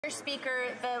Mr.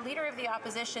 Speaker, the Leader of the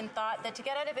Opposition thought that to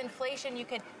get out of inflation you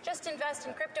could just invest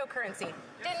in cryptocurrency.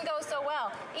 Didn't go so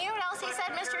well. You know what else he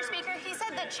said, Mr. Speaker? He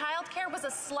said that childcare was a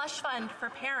slush fund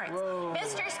for parents. Whoa.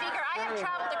 Mr. Speaker, I have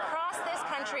traveled across this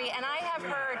country and I have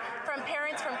heard from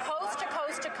parents from coast to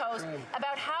coast to coast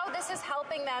about how this is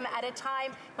helping them at a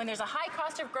time when there's a high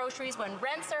cost of groceries, when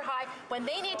rents are high, when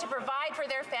they need to provide for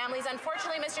their families.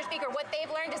 Unfortunately, Mr. Speaker, what they've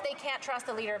learned is they can't trust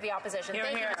the Leader of the Opposition.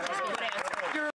 Thank you, Mr. Speaker.